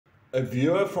A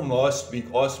viewer from last week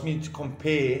asked me to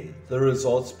compare the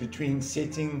results between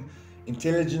setting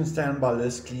Intelligent Standby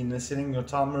List Cleaner, setting your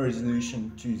timer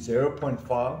resolution to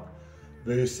 0.5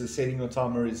 versus setting your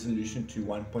timer resolution to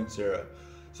 1.0.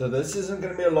 So this isn't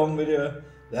going to be a long video.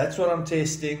 That's what I'm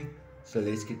testing. So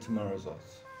let's get to my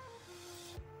results.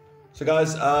 So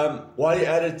guys, while you're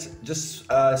at it, just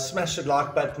smash the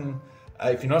like button.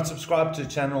 If you're not subscribed to the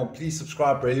channel, please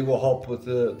subscribe. Really will help with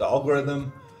the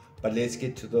algorithm. But let's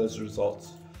get to those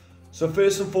results. So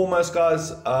first and foremost,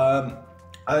 guys, I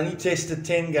only tested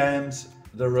 10 games.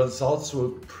 The results were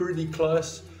pretty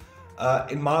close.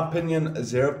 In my opinion, a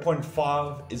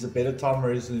 0.5 is a better timer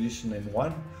resolution than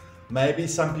 1. Maybe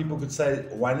some people could say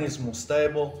 1 is more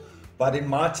stable, but in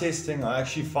my testing, I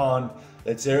actually found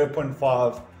that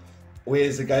 0.5,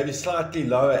 whereas it gave you slightly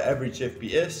lower average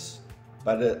FPS,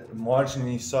 but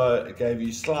marginally so, it gave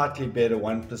you slightly better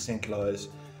 1% lows,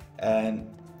 and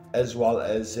as well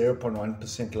as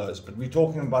 0.1% lows, but we're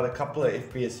talking about a couple of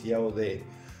FPS here or there.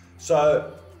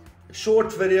 So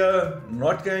short video,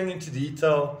 not going into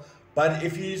detail, but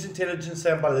if you use Intelligent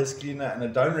Standby List Cleaner, and I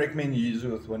don't recommend you use it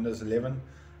with Windows 11,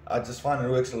 I just find it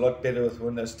works a lot better with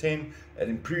Windows 10. It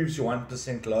improves your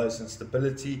 1% lows and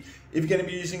stability. If you're going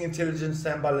to be using Intelligent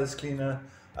Standby List Cleaner,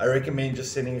 I recommend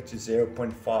just setting it to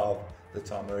 0.5, the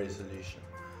timer resolution.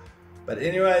 But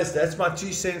anyways, that's my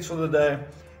 2 cents for the day.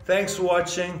 Thanks for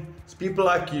watching. It's people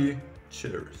like you.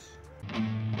 Cheers.